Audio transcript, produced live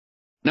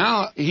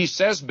Now, he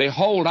says,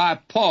 Behold, I,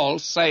 Paul,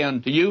 say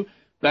unto you,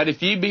 that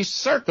if ye be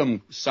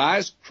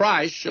circumcised,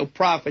 Christ shall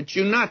profit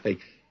you nothing.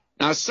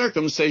 Now,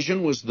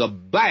 circumcision was the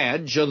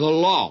badge of the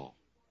law.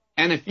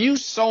 And if you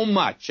so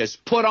much as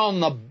put on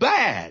the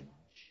badge,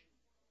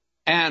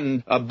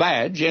 and a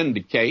badge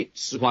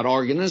indicates what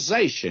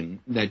organization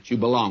that you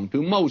belong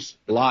to. Most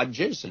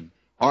lodges and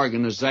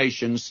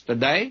organizations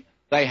today,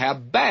 they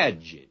have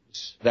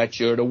badges that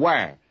you're to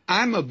wear.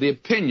 I'm of the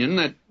opinion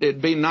that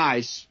it'd be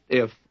nice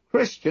if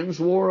Christians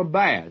wore a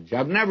badge.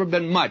 I've never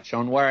been much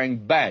on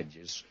wearing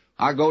badges.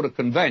 I go to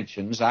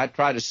conventions. I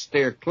try to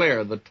steer clear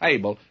of the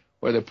table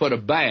where they put a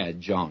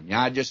badge on you.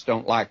 I just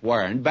don't like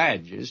wearing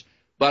badges.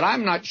 But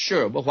I'm not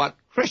sure but what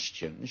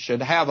Christians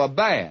should have a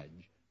badge,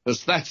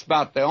 because that's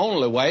about the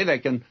only way they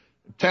can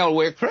tell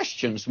we're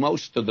Christians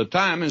most of the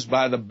time is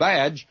by the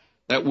badge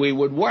that we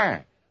would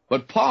wear.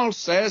 But Paul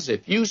says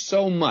if you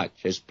so much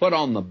as put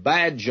on the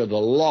badge of the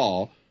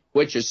law,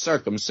 which is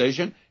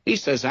circumcision, he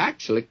says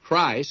actually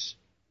Christ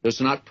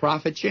does not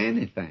profit you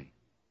anything.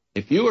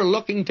 If you are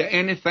looking to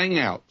anything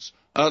else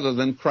other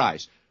than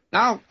Christ.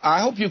 Now,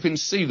 I hope you can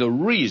see the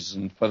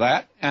reason for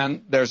that,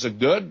 and there's a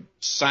good,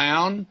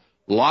 sound,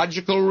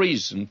 logical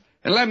reason.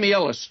 And let me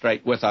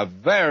illustrate with a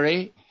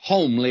very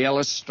homely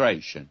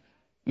illustration.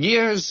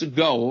 Years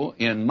ago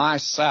in my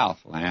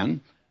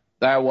Southland,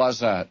 there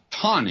was a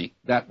tonic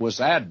that was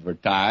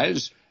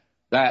advertised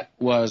that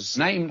was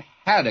named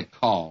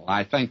Hadacol,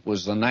 I think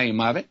was the name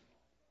of it.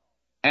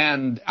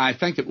 And I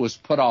think it was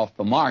put off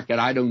the market.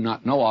 I do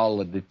not know all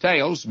the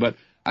details, but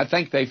I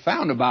think they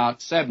found about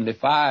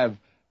 75%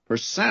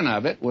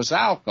 of it was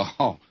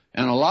alcohol.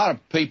 And a lot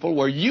of people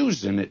were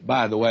using it,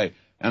 by the way.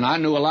 And I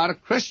knew a lot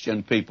of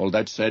Christian people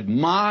that said,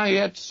 my,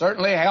 it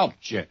certainly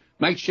helped you,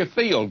 makes you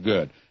feel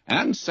good.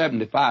 And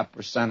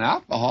 75%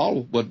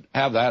 alcohol would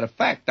have that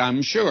effect,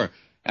 I'm sure.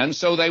 And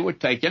so they were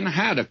taking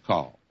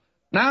Hadacol.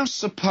 Now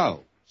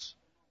suppose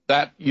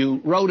that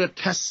you wrote a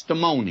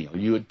testimonial.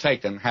 You had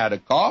taken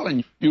Hadacol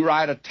and you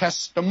write a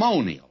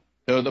testimonial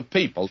to the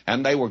people.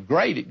 And they were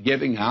great at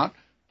giving out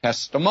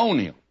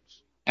testimonials.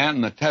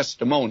 And the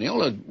testimonial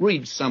would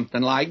read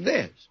something like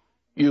this.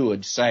 You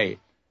would say,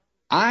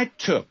 I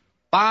took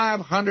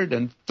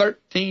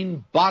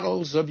 513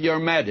 bottles of your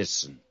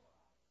medicine.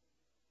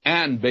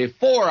 And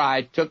before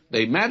I took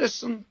the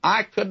medicine,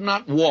 I could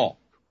not walk.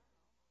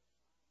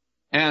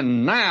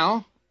 And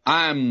now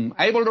I'm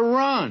able to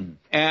run,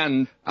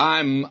 and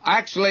I'm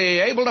actually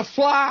able to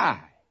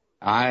fly.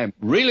 I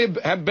really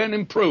have been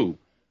improved.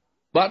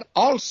 But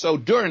also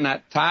during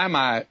that time,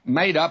 I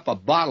made up a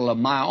bottle of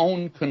my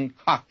own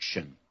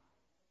concoction,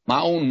 my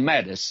own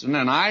medicine,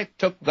 and I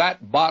took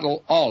that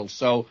bottle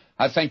also.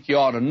 I think you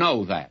ought to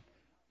know that.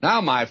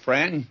 Now, my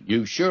friend,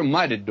 you sure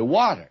muddied the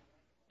water.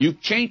 You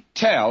can't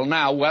tell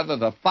now whether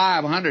the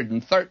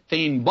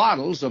 513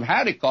 bottles of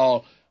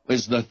Hadacol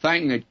was the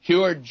thing that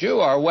cured you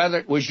or whether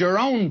it was your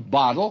own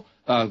bottle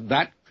of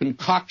that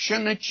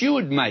concoction that you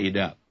had made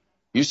up.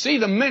 You see,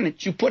 the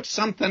minute you put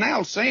something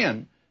else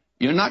in,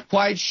 you're not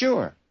quite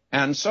sure.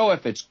 And so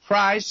if it's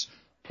Christ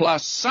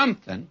plus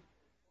something,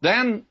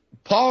 then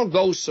Paul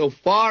goes so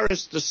far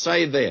as to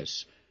say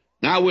this.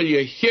 Now, will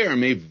you hear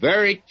me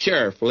very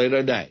carefully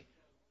today?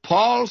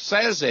 Paul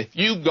says if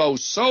you go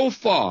so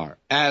far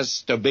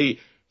as to be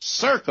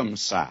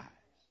circumcised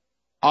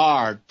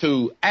or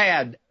to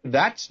add,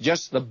 that's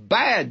just the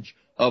badge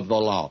of the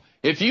law.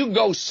 If you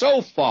go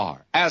so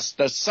far as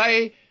to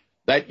say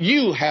that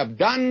you have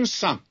done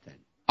something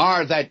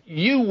or that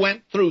you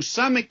went through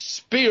some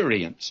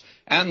experience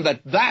and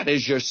that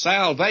is your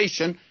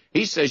salvation,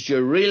 he says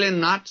you're really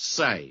not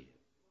saved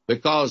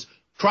because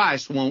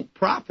Christ won't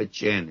profit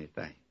you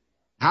anything.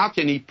 How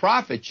can he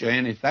profit you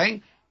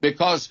anything?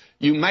 Because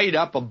you made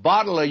up a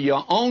bottle of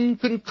your own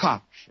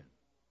concoction,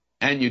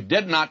 and you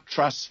did not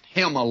trust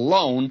him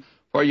alone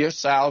for your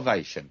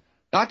salvation.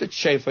 Dr.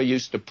 Schaeffer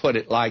used to put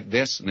it like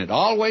this, and it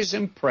always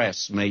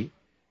impressed me.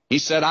 He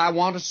said, I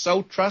want to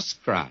so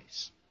trust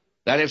Christ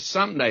that if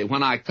someday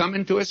when I come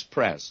into his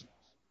presence,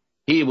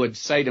 he would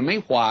say to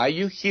me, why are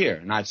you here?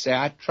 And I'd say,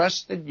 I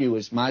trusted you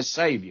as my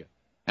Savior.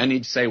 And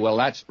he'd say, well,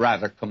 that's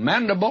rather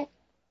commendable,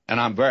 and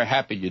I'm very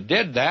happy you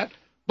did that,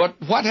 but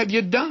what have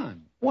you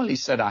done? Well, he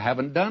said, I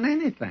haven't done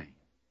anything.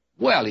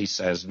 Well, he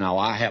says, no,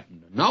 I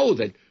happen to know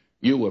that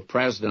you were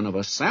president of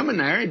a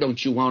seminary.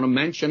 Don't you want to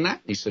mention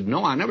that? He said,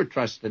 no, I never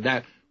trusted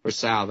that for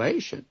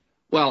salvation.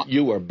 Well,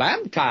 you were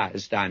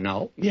baptized, I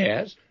know.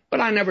 Yes, but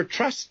I never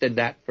trusted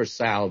that for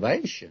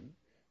salvation.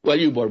 Well,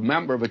 you were a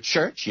member of a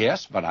church.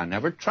 Yes, but I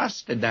never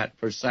trusted that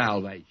for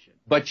salvation.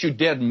 But you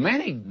did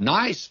many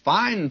nice,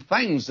 fine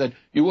things that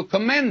you were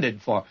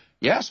commended for.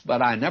 Yes,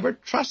 but I never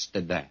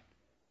trusted that.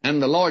 And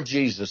the Lord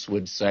Jesus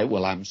would say,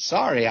 well, I'm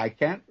sorry, I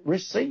can't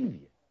receive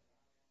you.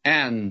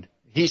 And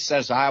he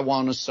says, I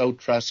want to so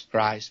trust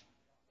Christ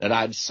that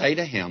I'd say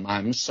to him,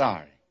 I'm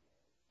sorry.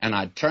 And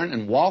I'd turn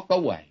and walk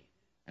away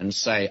and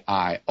say,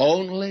 I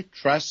only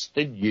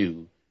trusted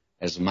you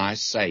as my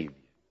Savior.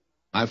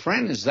 My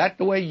friend, is that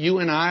the way you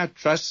and I are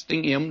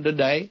trusting him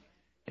today?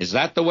 Is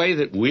that the way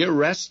that we're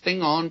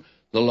resting on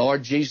the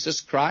Lord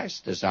Jesus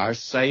Christ as our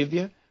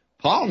Savior.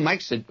 Paul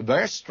makes it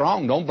very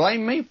strong. Don't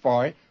blame me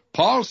for it.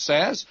 Paul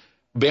says,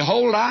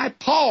 behold, I,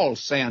 Paul,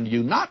 say unto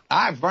you, not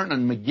I,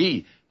 Vernon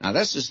McGee. Now,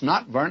 this is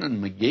not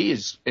Vernon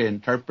McGee's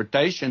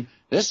interpretation.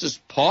 This is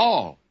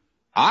Paul.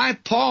 I,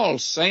 Paul,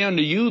 say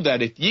unto you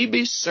that if ye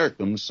be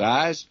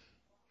circumcised,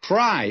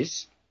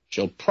 Christ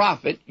shall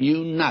profit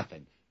you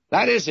nothing.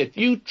 That is, if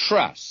you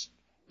trust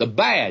the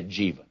badge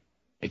even,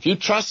 if you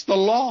trust the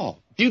law,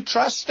 if you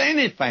trust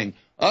anything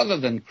other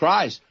than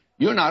Christ,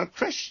 you're not a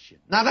Christian.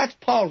 Now, that's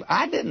Paul.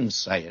 I didn't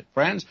say it,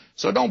 friends,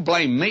 so don't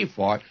blame me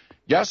for it.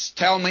 Just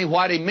tell me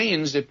what he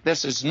means if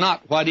this is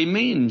not what he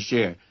means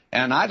here.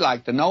 And I'd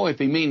like to know if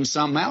he means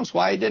something else,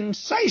 why he didn't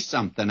say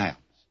something else.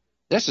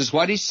 This is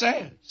what he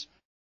says.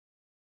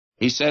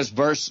 He says,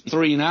 verse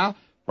 3 now,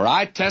 for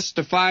I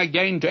testify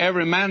again to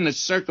every man that's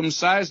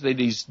circumcised that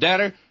he's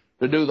debtor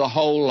to do the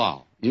whole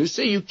law. You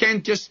see, you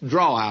can't just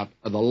draw out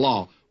of the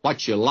law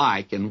what you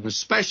like, and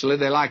especially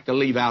they like to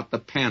leave out the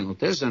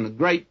penalties and a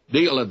great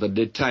deal of the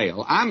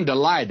detail. I'm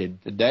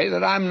delighted today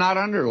that I'm not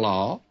under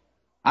law.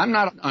 I'm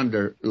not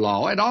under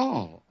law at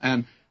all.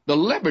 And the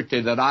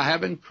liberty that I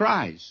have in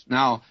Christ.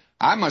 Now,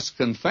 I must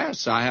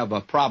confess I have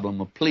a problem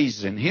of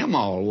pleasing Him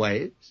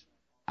always.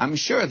 I'm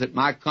sure that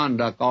my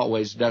conduct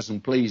always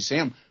doesn't please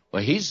Him,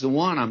 but He's the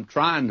one I'm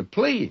trying to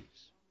please.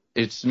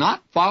 It's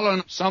not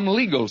following some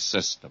legal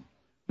system.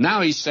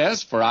 Now he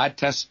says, for I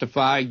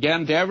testify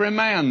again to every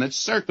man that's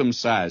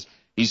circumcised.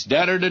 He's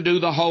debtor to do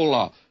the whole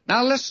law.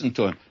 Now listen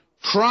to him.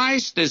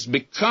 Christ is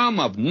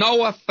become of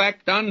no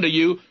effect unto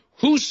you.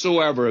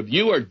 Whosoever of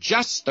you are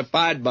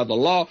justified by the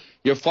law,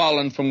 you're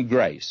fallen from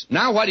grace.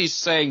 Now what he's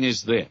saying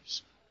is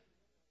this,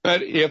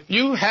 that if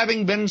you,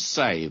 having been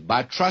saved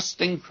by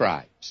trusting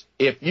Christ,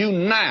 if you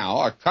now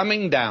are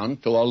coming down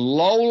to a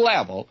low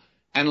level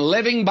and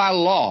living by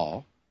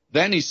law,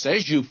 then he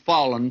says you've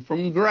fallen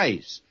from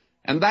grace.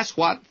 And that's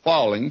what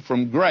falling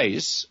from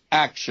grace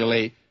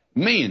actually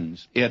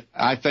means. It,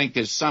 I think,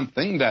 is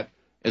something that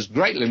is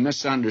greatly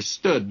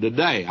misunderstood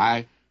today.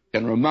 I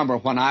can remember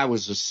when I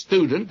was a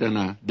student in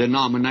a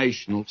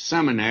denominational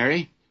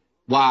seminary,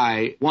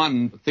 why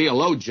one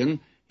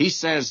theologian, he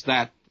says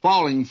that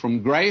falling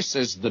from grace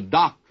is the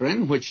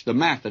doctrine which the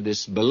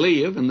Methodists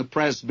believe and the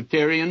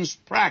Presbyterians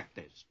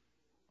practice.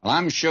 Well,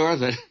 I'm sure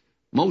that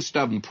most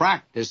of them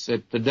practice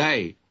it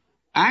today.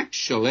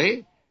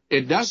 Actually,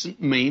 it doesn't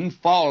mean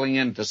falling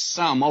into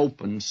some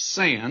open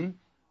sin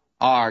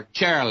or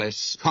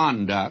careless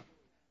conduct,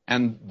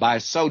 and by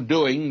so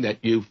doing that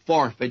you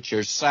forfeit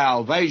your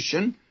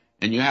salvation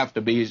and you have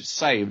to be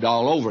saved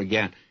all over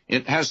again.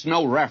 It has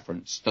no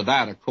reference to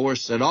that, of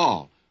course, at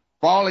all.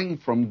 Falling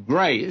from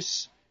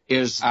grace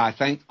is, I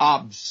think,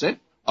 opposite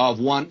of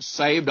once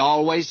saved,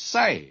 always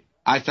saved.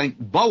 I think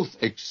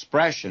both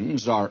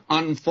expressions are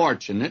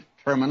unfortunate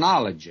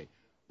terminology.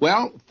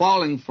 Well,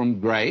 falling from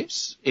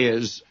grace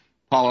is,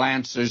 Paul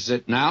answers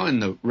it now in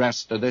the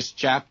rest of this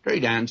chapter.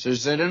 He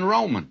answers it in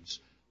Romans.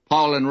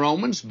 Paul in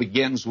Romans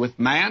begins with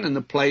man in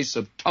the place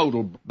of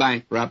total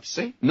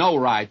bankruptcy, no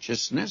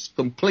righteousness,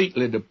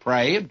 completely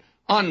depraved,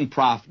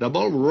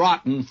 unprofitable,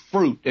 rotten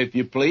fruit, if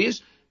you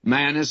please.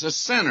 Man is a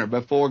sinner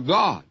before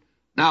God.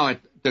 Now,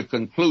 at the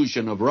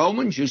conclusion of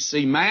Romans, you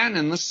see man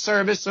in the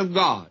service of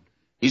God.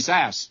 He's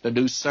asked to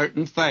do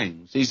certain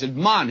things. He's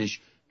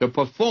admonished to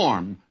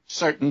perform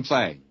certain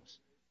things.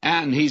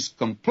 And he's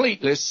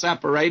completely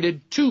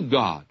separated to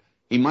God.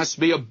 He must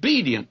be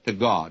obedient to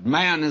God.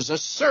 Man is a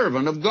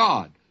servant of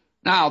God.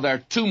 Now, there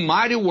are two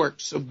mighty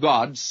works of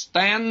God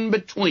stand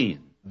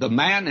between the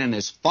man in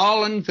his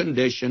fallen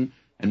condition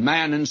and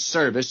man in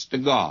service to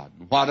God.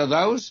 What are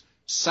those?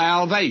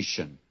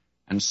 Salvation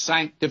and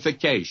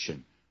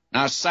sanctification.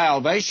 Now,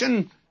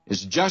 salvation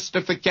is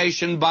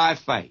justification by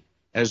faith,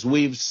 as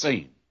we've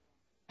seen.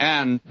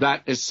 And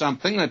that is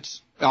something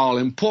that's all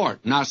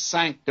important. Now,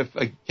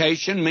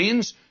 sanctification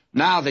means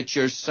now that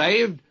you're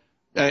saved,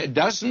 it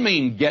doesn't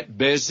mean get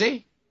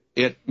busy.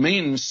 It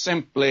means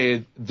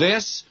simply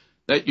this,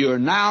 that you're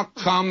now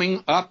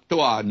coming up to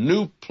a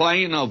new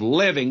plane of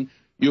living.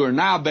 You are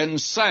now been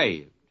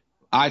saved.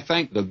 I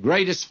think the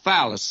greatest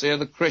fallacy of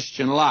the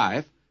Christian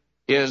life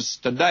is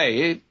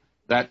today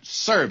that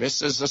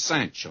service is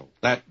essential,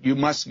 that you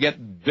must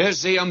get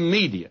busy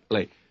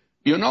immediately.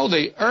 You know,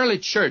 the early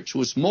church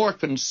was more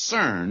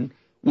concerned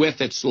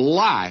with its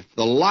life,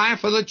 the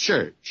life of the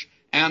church,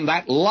 and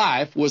that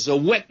life was a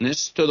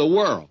witness to the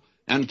world.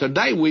 And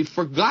today we've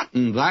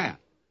forgotten that.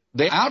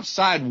 The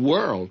outside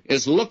world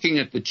is looking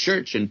at the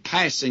church and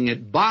passing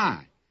it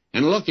by,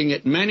 and looking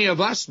at many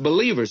of us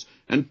believers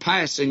and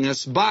passing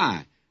us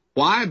by.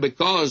 Why?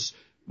 Because,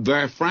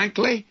 very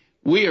frankly,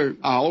 we are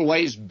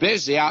always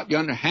busy out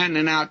yonder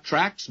handing out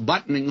tracts,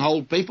 buttoning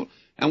hole people,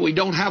 and we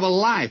don't have a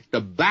life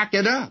to back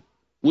it up.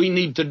 We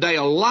need today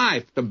a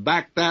life to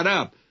back that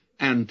up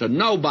and to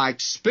know by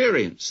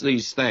experience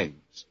these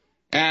things.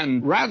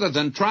 And rather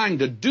than trying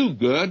to do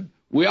good,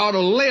 we ought to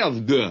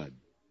live good.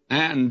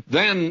 And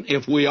then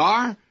if we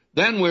are,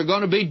 then we're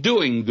going to be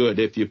doing good,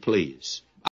 if you please.